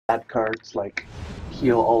bad cards like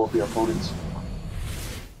heal all of your opponents.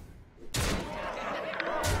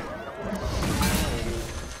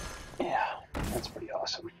 Yeah, that's pretty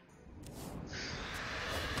awesome.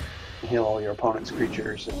 Heal all your opponent's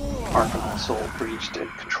creatures and Arcanine Soul Breach to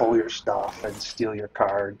control your stuff and steal your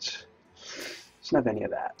cards. Doesn't have any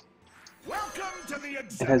of that.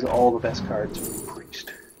 It has all the best cards from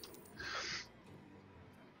Priest.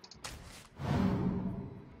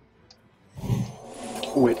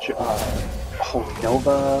 Which are Holy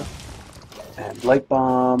Nova, and Light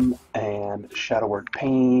Bomb, and Shadow Word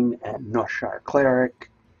Pain, and Northshire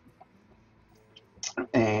Cleric,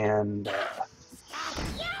 and a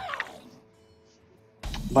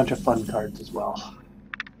bunch of fun cards as well.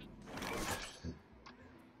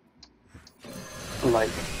 Like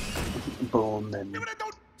Boom and, you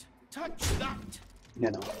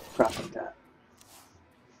know, crap like that.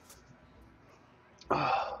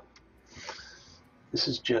 This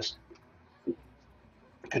is just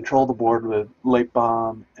control the board with Light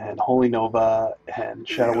Bomb and Holy Nova and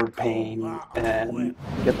Shadow Word Pain and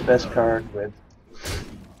get the best card with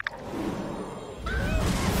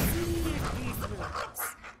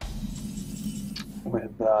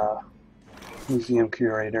Museum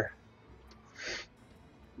Curator.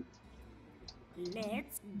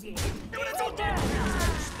 Let's get it.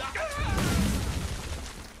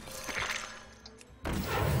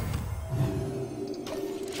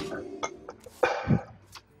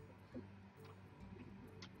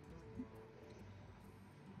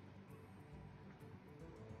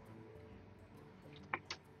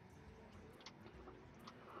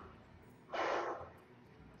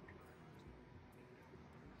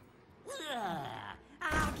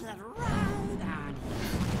 I'll get right on it.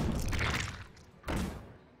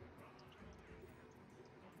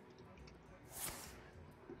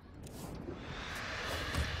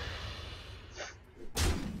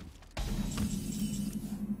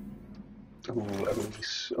 Oh,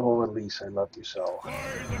 Elise. Oh, Elise, I love you so.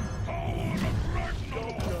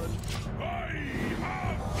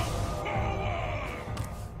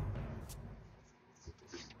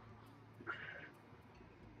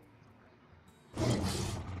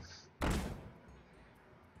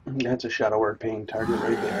 That's a Shadow Word Pain target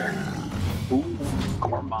right there. Ooh,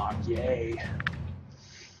 Cormog, yay.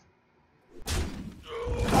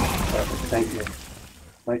 Perfect, thank you.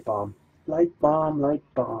 Light Bomb. Light Bomb, Light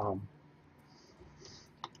Bomb.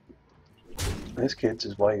 This, kids,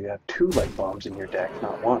 is why you have 2 Light Bombs in your deck,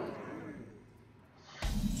 not 1.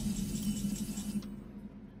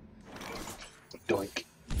 Doink.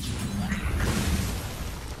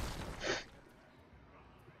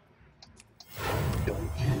 Doink.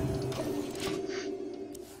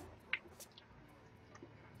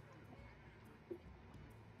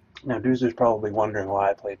 Now, Doozer's probably wondering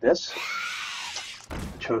why I played this. I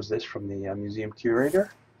chose this from the Museum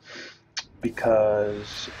Curator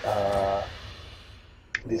because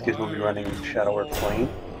these kids will be running Shadow Word Flame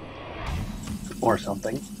or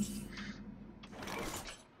something.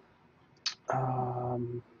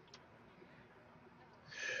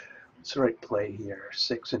 What's the right play here?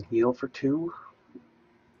 6 and heal for 2.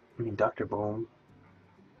 I mean, Dr. Boom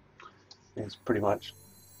is pretty much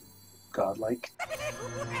godlike.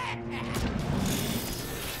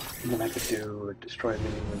 And then I could do a destroy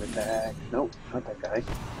minion with attack. Nope, not that guy.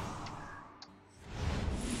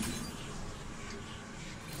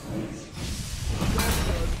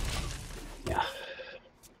 Yeah.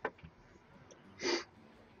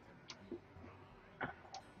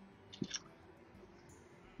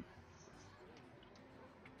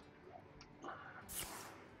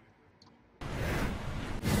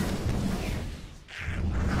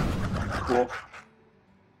 Cool.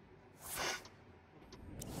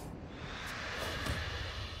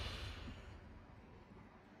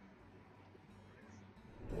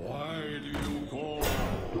 Why do you call?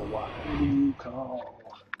 Why do you call?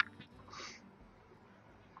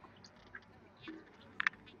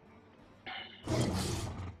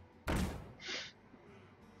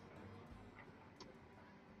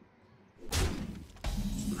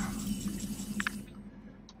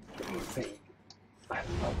 Wait, I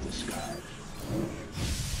love this guy.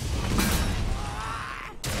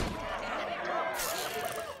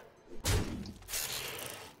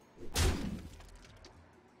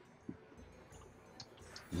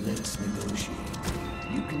 Let's negotiate.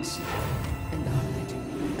 You consider, and I'll let you.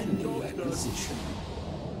 A new acquisition.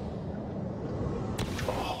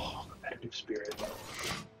 Oh, competitive spirit.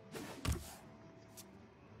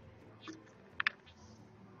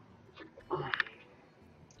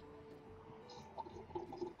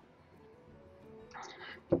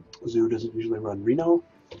 Zoo doesn't usually run Reno.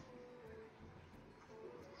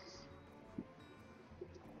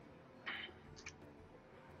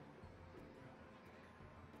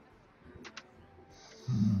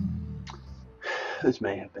 This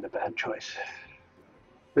may have been a bad choice.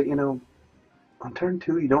 But you know, on turn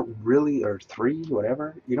 2, you don't really, or 3,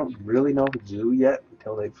 whatever, you don't really know Zoo yet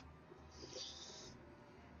until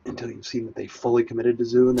you've seen that they fully committed to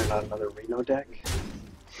Zoo and they're not another Reno deck.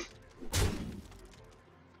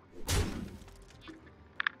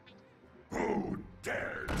 Who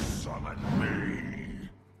dares summon me?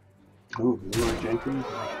 Ooh, Leroy Jenkins.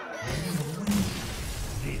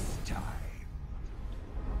 This time.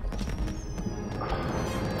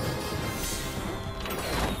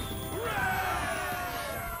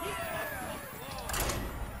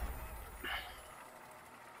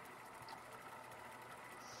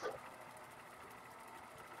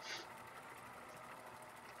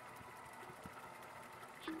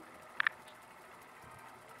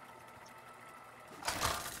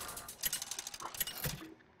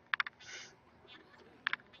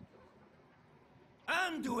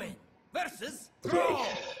 Anduin versus Thrall.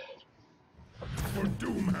 For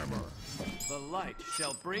Doomhammer. The light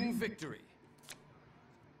shall bring victory.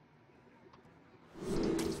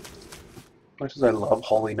 Much as I love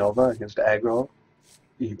Holy Nova against aggro,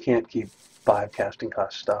 you can't keep 5 casting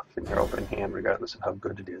cost stuff in your opening hand regardless of how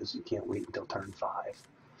good it is. You can't wait until turn 5.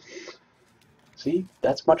 See?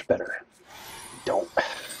 That's much better. Don't.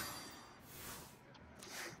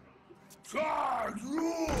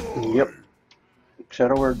 Yep.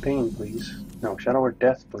 Shadow Word Pain, please. No, Shadow Word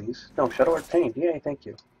Death, please. No, Shadow Word Pain. Yay, thank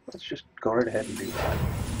you. Let's just go right ahead and do that.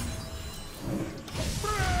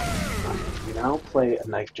 We now play a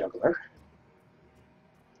Knife Juggler.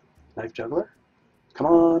 Knife Juggler? Come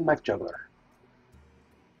on, Knife Juggler.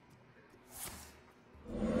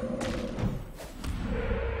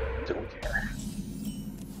 Don't care.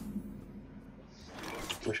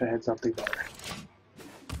 Wish I had something better.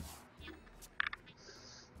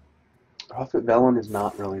 Prophet Velen is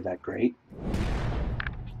not really that great.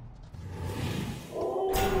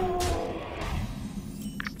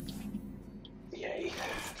 Yay.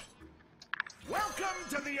 Welcome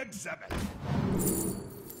to the exhibit.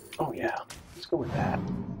 Oh yeah, let's go with that.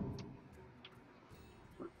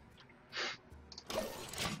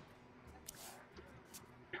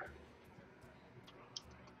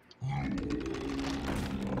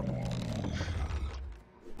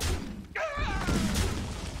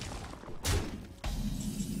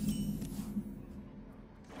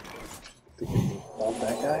 Think we can hold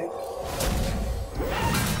that guy?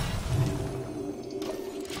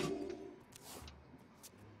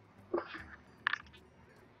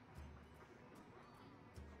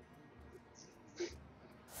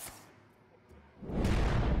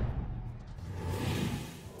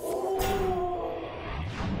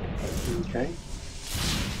 Okay.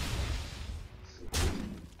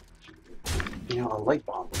 You know, a light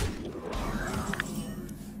bomb would be really good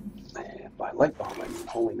here. And by light bomb, I mean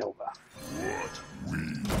Holy Nova.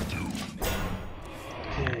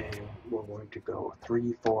 Okay, we're going to go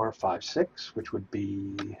 3, 4, 5, 6, which would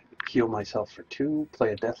be heal myself for 2,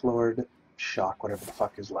 play a Death Lord, shock whatever the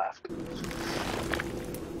fuck is left.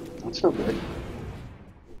 That's no good.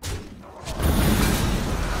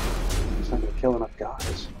 It's not going to kill enough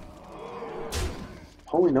guys.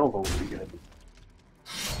 Holy Nova would be good.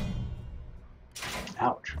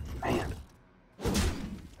 Ouch. Man.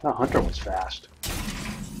 That Hunter was fast.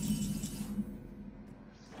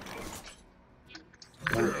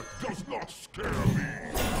 Death does not scare me.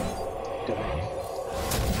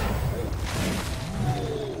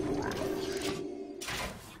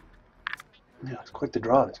 Yeah, it's quite the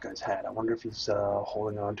draw this guy's had. I wonder if he's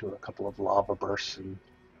holding on to a couple of lava bursts and...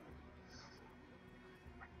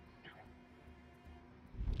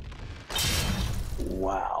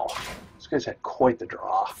 Wow. This guy's had quite the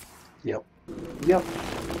draw. Yep. Yep.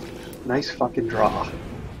 Nice fucking draw.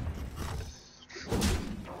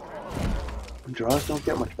 Draws don't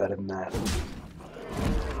get much better than that.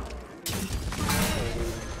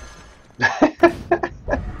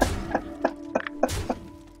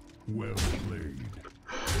 Well played.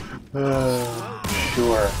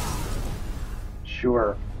 Sure.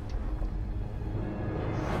 Sure.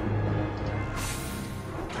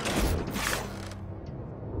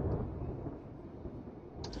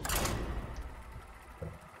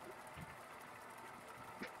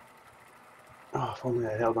 Oh, if only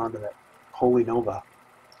I held on to that Holy Nova.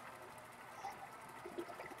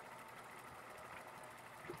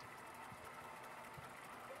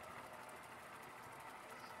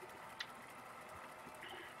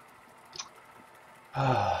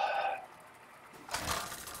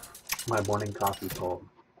 My morning coffee poem.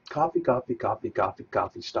 Coffee, coffee, coffee, coffee,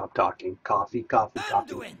 coffee, stop talking. Coffee, coffee,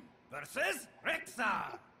 coffee. Anduin versus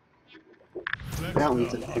Rexxar. That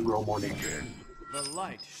was an aggro morning. The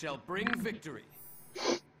light shall bring victory.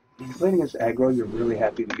 When you're playing against aggro, you're really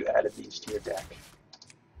happy that you added these to your deck.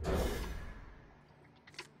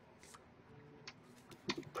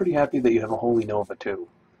 Pretty happy that you have a Holy Nova too.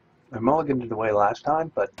 I mulliganed it away last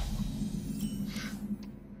time, but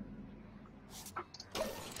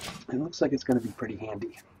it looks like it's going to be pretty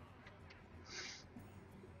handy.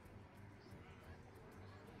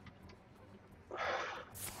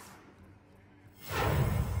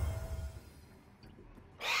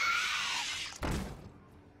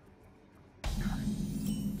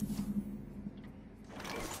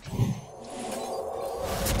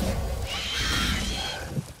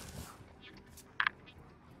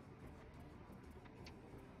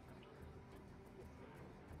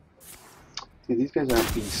 See, these guys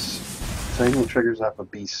aren't beasts. So anything that triggers off of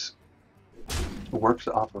beasts works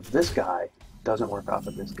off of this guy, doesn't work off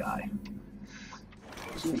of this guy.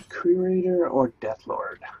 Is it Curator or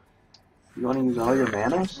Deathlord? You want to use all your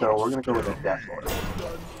mana, so we're going to go with a Deathlord.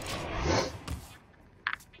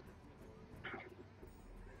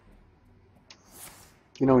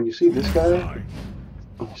 You know, when you see this guy,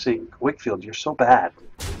 when you see Wakefield, you're so bad.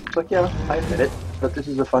 It's like, yeah, I admit it, but this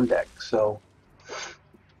is a fun deck, so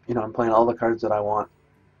you know, I'm playing all the cards that I want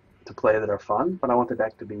to play that are fun, but I want the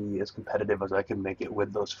deck to be as competitive as I can make it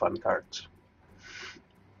with those fun cards.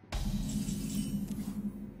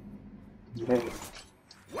 Okay.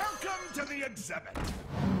 Welcome to the exhibit.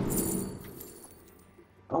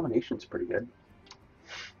 Abomination's pretty good.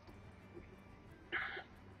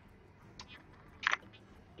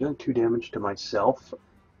 Doing 2 damage to myself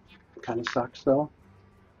kind of sucks, though.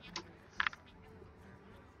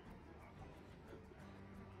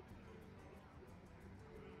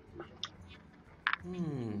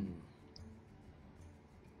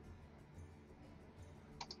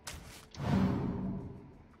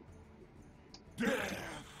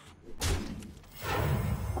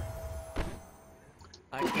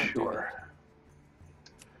 Sure.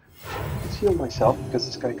 Let's heal myself because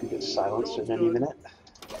this guy could get silenced at any minute.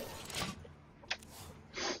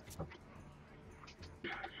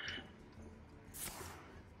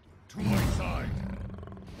 To my side.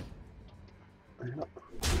 Yep.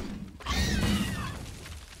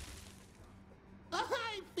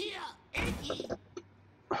 I feel icky.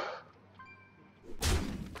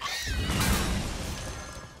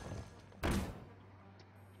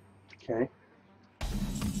 Okay.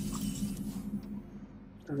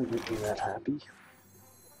 Doesn't make me that happy.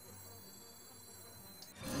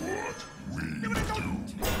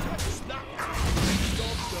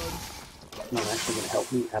 Not actually going to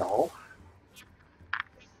help me at all.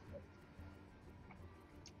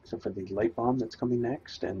 Except for the Light Bomb that's coming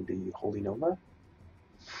next and the Holy Nova.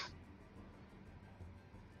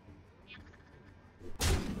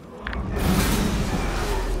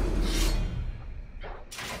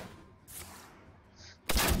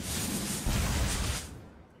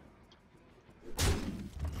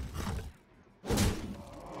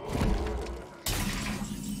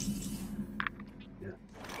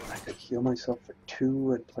 Heal myself for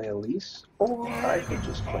 2 and play Elise, or I could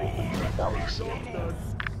just play Elise.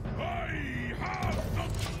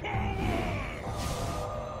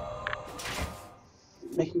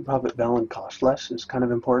 Making Prophet Velen cost less is kind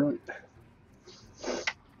of important.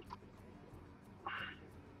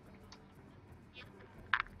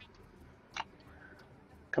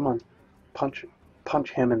 Come on, punch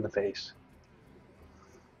him in the face.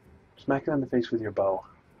 Smack him in the face with your bow.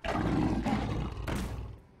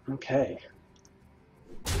 Okay.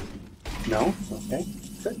 No? Okay.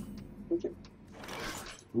 Good. Thank you.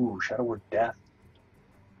 Ooh, Shadow Word Death.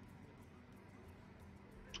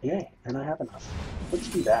 Yay, and I have enough. Let's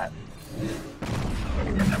do that.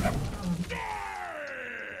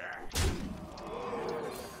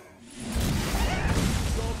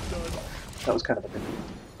 That was kind of a good one.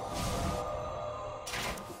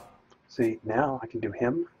 See, now I can do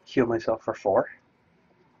him, heal myself for 4.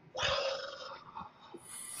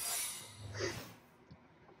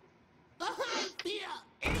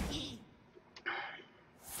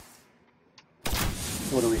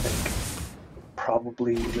 What do we think?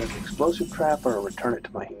 Probably an Explosive Trap or return it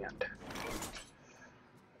to my hand.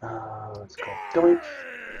 Let's go Doink.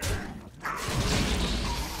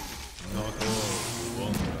 Not all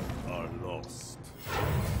wonders are lost.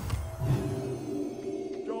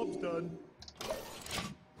 Job's done.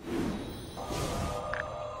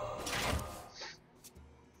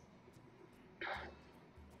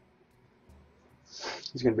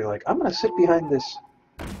 He's gonna be like, I'm gonna sit behind this.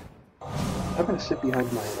 I'm gonna sit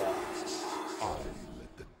behind my.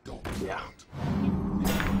 Yeah.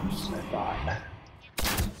 That's what I thought.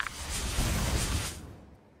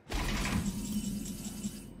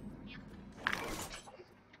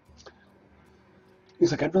 He's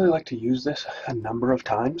like, I'd really like to use this a number of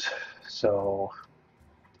times, so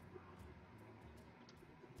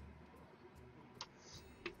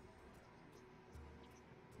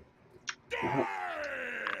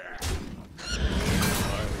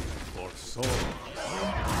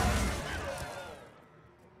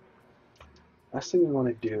last thing we want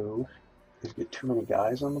to do is get too many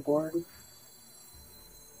guys on the board.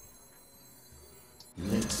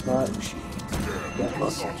 Let's But negotiate. that will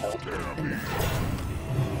help.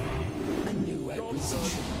 A new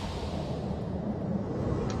acquisition.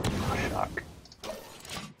 Shock.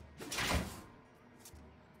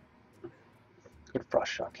 Good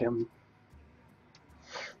frost shock him.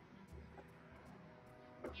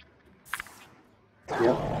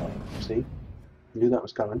 Yep. See? Knew that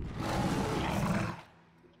was coming.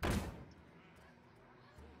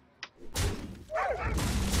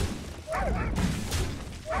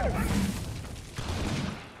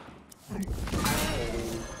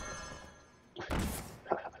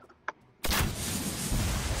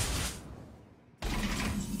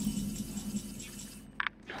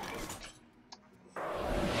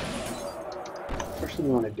 First thing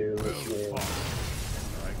we want to do is...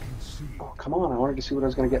 Oh, come on, I wanted to see what I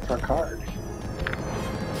was going to get for a card.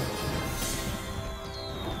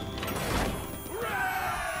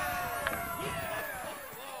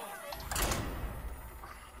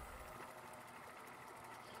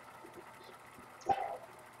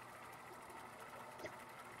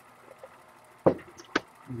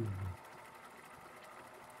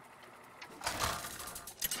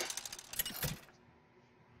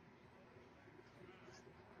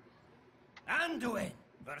 Anduin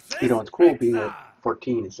versus You know what's cool being Rexxar. at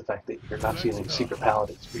 14 is the fact that you're not seeing secret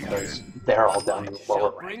paladins because they're all down in the Shall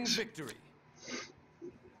lower bring ranks. victory.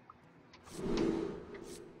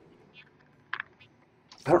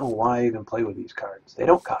 I don't know why I even play with these cards. They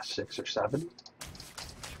don't cost 6 or 7.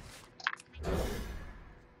 I'm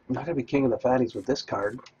not going to be king of the fatties with this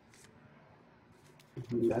card.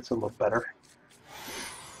 That's a little better.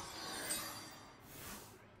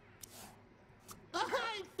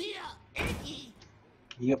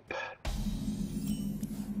 Yep. I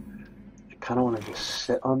kind of want to just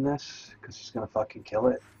sit on this because he's going to fucking kill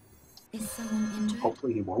it. Is someone injured?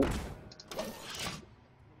 Hopefully he won't.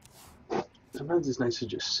 Sometimes it's nice to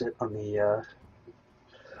just sit on the,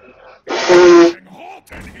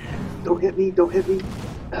 Don't hit me, don't hit me.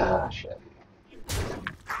 Ah, shit.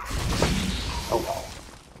 Oh well.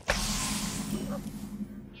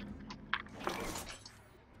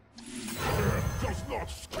 Does not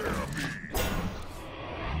scare me.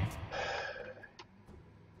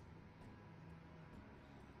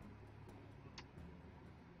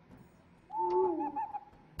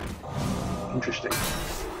 Interesting.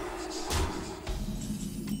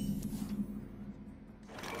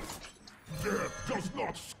 Death does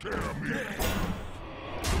not scare me.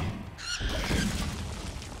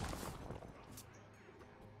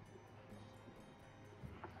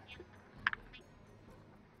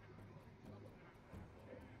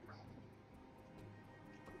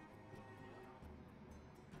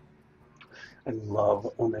 I love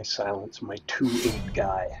when they silence my 2/8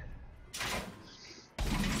 guy.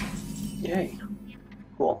 Yay.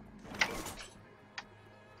 Cool.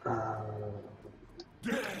 Dunk,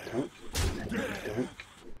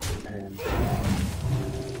 and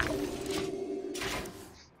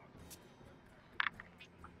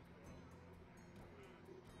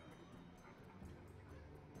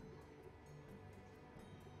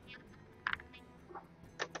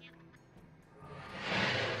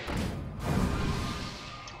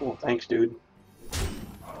cool, thanks, dude.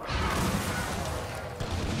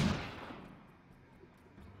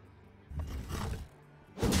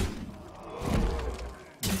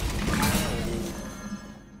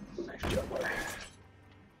 Nice juggler.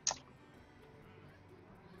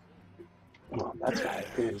 Well, that's guy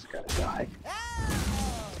is gonna die.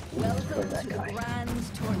 Welcome Kill that to the guy. Grand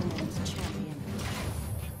Tournament, champion.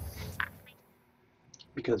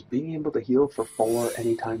 Because being able to heal for 4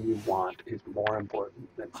 anytime you want is more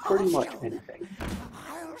important than pretty much anything.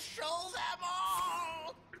 I'll show them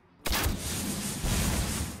all.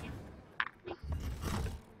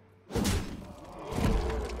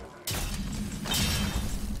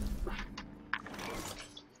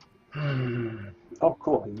 Oh,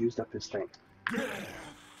 cool, he used up his thing.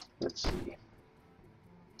 Let's see.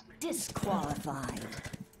 Disqualified.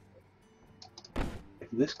 If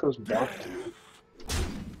this goes back to me...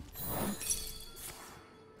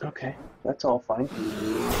 Okay, that's all fine.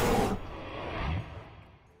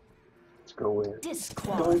 Let's go with...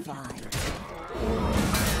 Disqualified.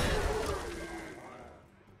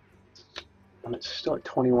 And it's still at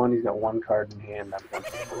 21. He's got one card in hand. I'm going to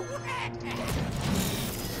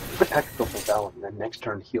I could go for Velen, and then next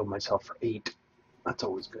turn heal myself for 8. That's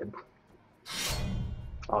always good.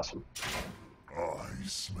 Awesome. I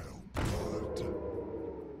smell blood.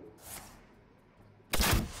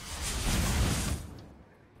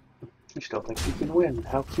 You still think you can win?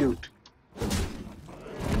 How cute.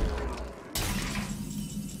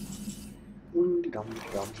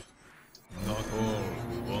 Dum-dum-dum. Not all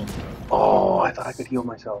won't have. Oh, I thought I could heal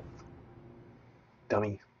myself.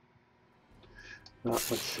 Dummy. Let's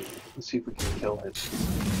see. Let's see if we can kill his.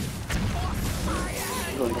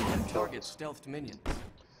 Really don't want to kill Target stealthed minions.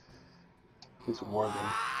 his Worgen.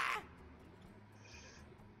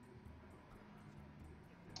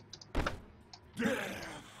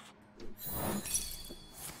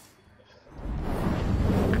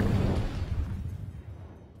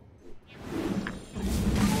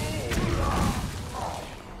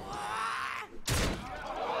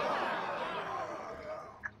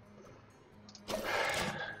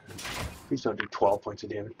 Please don't do 12 points of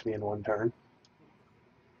damage to me in one turn.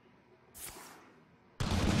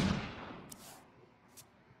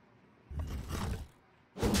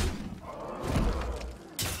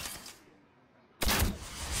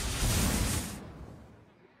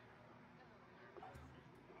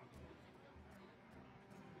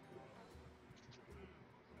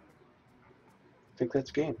 I think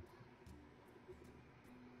that's game.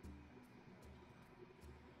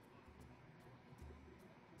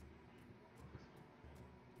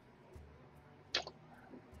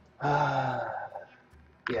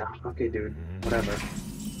 Yeah, okay, dude. Whatever.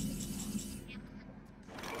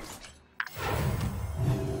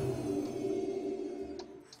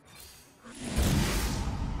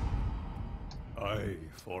 I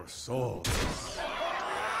foresaw.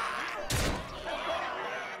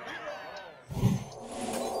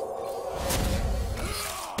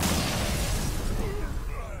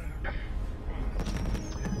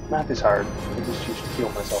 Math is hard. I just used to heal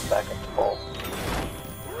myself back up to full.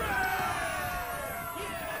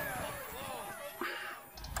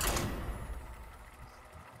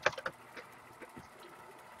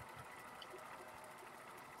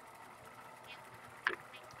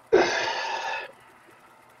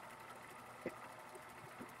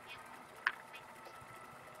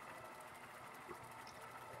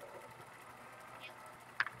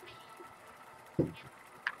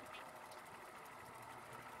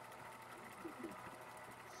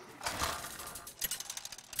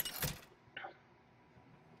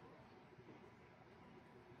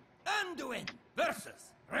 Anduin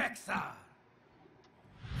versus Rexxar.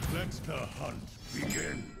 Let the hunt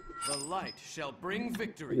begin. The light shall bring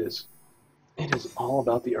victory. It is. It is all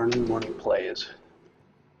about the early morning plays.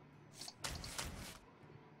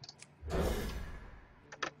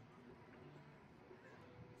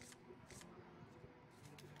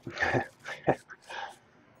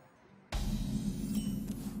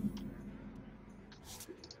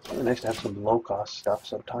 It's nice to have some low-cost stuff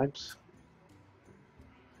sometimes.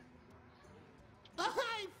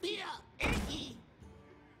 I feel icky.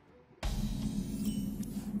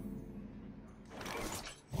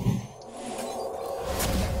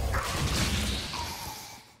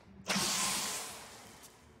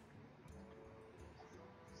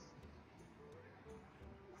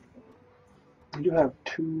 You have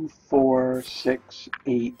 2, 4, 6,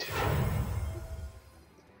 8,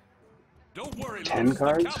 Don't worry, 10 Luz, the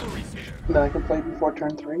cards cavalry's here. that I can play before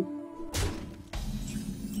turn 3.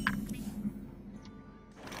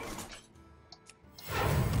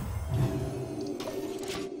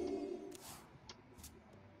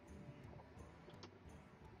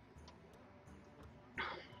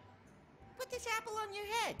 Put this apple on your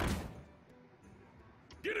head.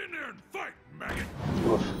 Get in there and fight, maggot.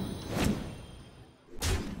 Oof.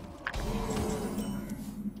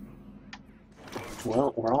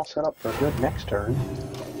 Well, we're all set up for a good next turn.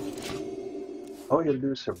 All you gotta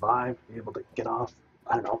do is survive, be able to get off,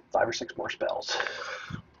 I don't know, 5 or 6 more spells.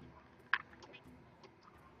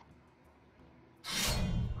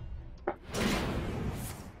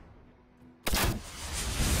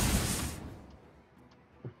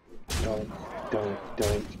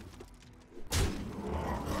 Doink.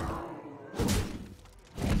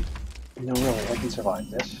 No, really, I can survive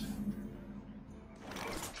this.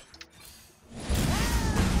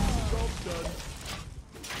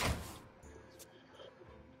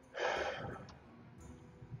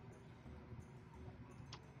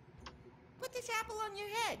 Put this apple on your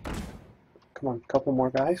head. Come on, couple more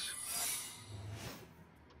guys.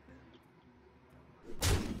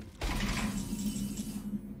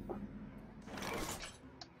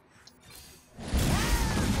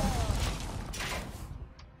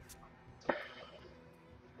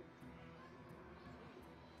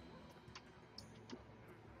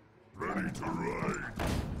 Ready to ride?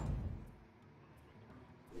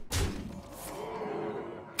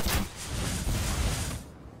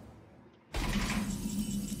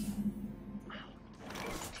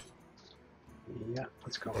 Yeah,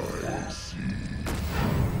 let's go with that.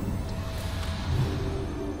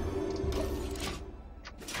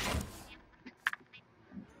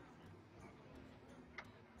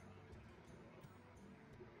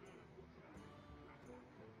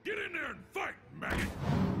 Get in there and fight, maggot!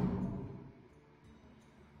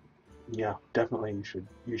 Yeah, definitely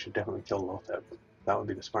you should definitely kill Lotheb. That would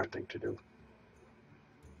be the smart thing to do.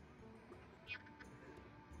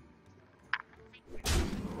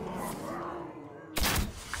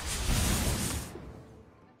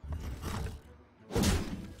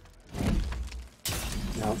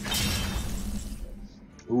 No.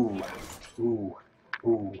 Ooh. Ooh.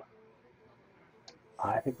 Ooh.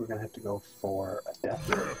 I think we're gonna have to go for a death.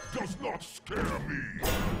 Death does not scare me!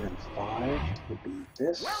 And then 5 would be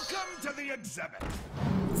this. Welcome to the exhibit.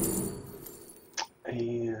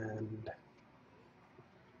 And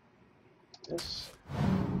this.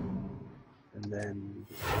 And then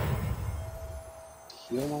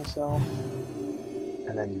heal myself.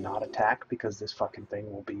 And then not attack because this fucking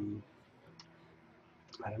thing will be,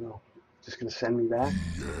 I don't know, just gonna send me back.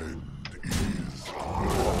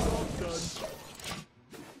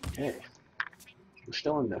 Okay, we're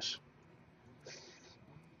still in this.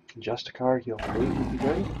 Just a card, heal for 8 would be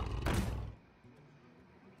good.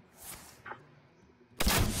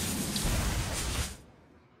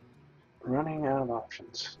 Running out of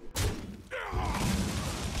options.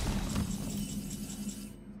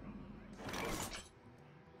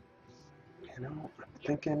 You know, I'm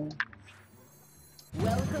thinking.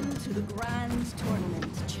 Welcome to the Grand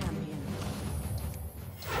Tournament, champion.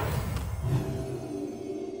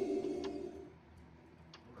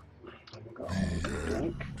 I'm gonna go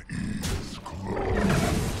drink.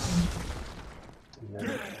 And then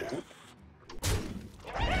drink.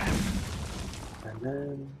 And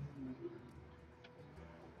then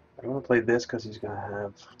I don't want to play this because he's gonna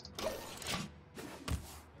have.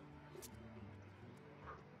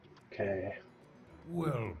 Okay,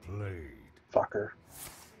 Well played. fucker.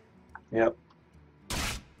 Yep.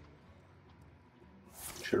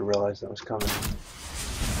 Should have realized that was coming.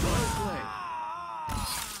 Well played.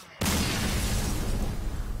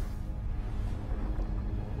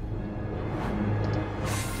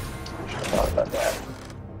 I should have thought about that.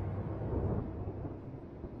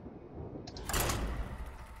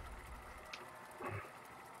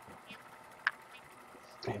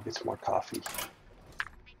 Maybe it's more coffee.